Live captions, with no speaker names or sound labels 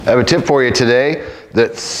I have a tip for you today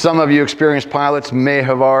that some of you experienced pilots may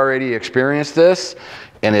have already experienced this,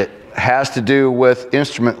 and it has to do with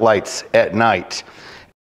instrument lights at night.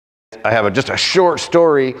 I have just a short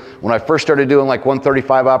story. When I first started doing like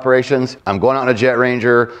 135 operations, I'm going out in a Jet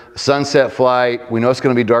Ranger, sunset flight. We know it's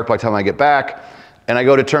going to be dark by the time I get back, and I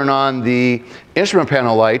go to turn on the instrument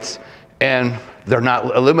panel lights, and they're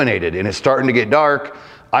not illuminated, and it's starting to get dark.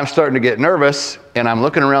 I'm starting to get nervous, and I'm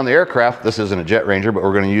looking around the aircraft. This isn't a Jet Ranger, but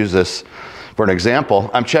we're going to use this for an example.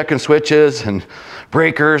 I'm checking switches and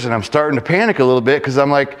breakers, and I'm starting to panic a little bit because I'm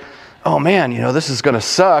like, oh man, you know, this is going to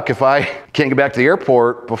suck if I can't get back to the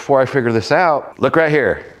airport before I figure this out. Look right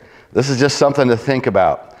here. This is just something to think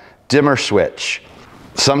about. Dimmer switch.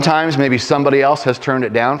 Sometimes maybe somebody else has turned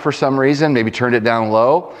it down for some reason, maybe turned it down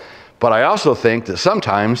low, but I also think that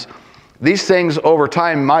sometimes these things over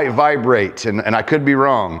time might vibrate, and I could be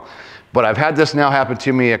wrong, but I've had this now happen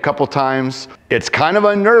to me a couple times. It's kind of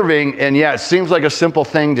unnerving, and yeah, it seems like a simple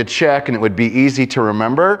thing to check and it would be easy to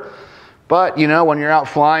remember, but you know, when you're out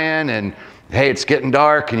flying and hey, it's getting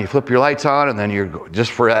dark and you flip your lights on, and then you're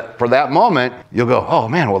just for that moment, you'll go, oh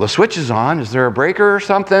man, well the switch is on, is there a breaker or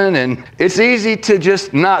something? And it's easy to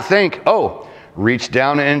just not think, oh, reach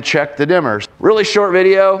down and check the dimmers. Really short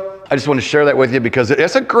video. I just want to share that with you because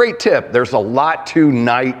it's a great tip. There's a lot to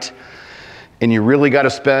night, and you really got to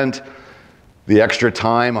spend the extra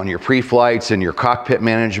time on your pre-flights and your cockpit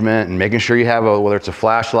management and making sure you have whether it's a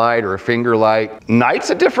flashlight or a finger light.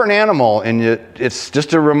 Night's a different animal, and it's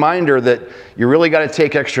just a reminder that you really got to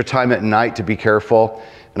take extra time at night to be careful.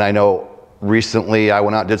 And I know recently I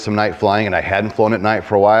went out and did some night flying, and I hadn't flown at night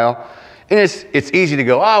for a while. And it's easy to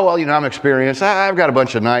go, oh, well, you know, I'm experienced. I've got a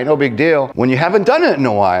bunch of night, no big deal. When you haven't done it in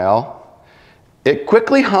a while, it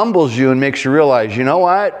quickly humbles you and makes you realize, you know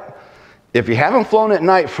what? If you haven't flown at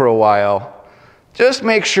night for a while, just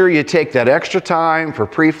make sure you take that extra time for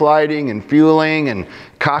pre-flighting and fueling and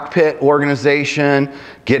cockpit organization,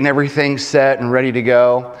 getting everything set and ready to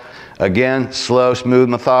go. Again, slow, smooth,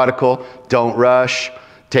 methodical. Don't rush.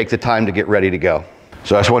 Take the time to get ready to go.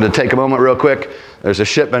 So I just wanted to take a moment real quick. There's a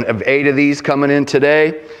shipment of 8 of these coming in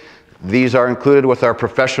today. These are included with our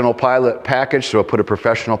professional pilot package, so I'll put a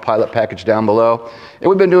professional pilot package down below. And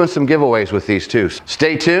we've been doing some giveaways with these too.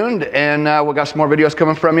 Stay tuned, and we've got some more videos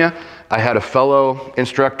coming from you. I had a fellow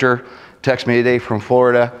instructor text me today from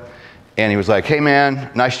Florida, and he was like, hey man,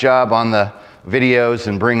 nice job on the videos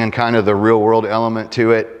and bringing kind of the real world element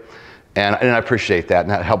to it. And I appreciate that, and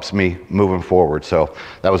that helps me moving forward. So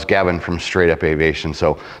that was Gavin from Straight Up Aviation.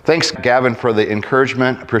 So thanks, Gavin, for the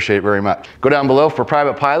encouragement. Appreciate it very much. Go down below for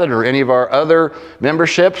Private Pilot or any of our other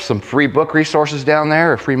memberships, some free book resources down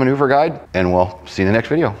there, a free maneuver guide, and we'll see you in the next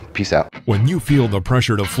video. Peace out. When you feel the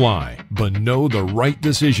pressure to fly, but know the right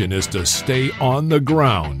decision is to stay on the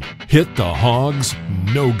ground, hit the hogs,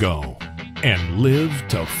 no-go, and live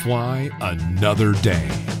to fly another day.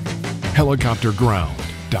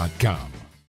 Helicopterground.com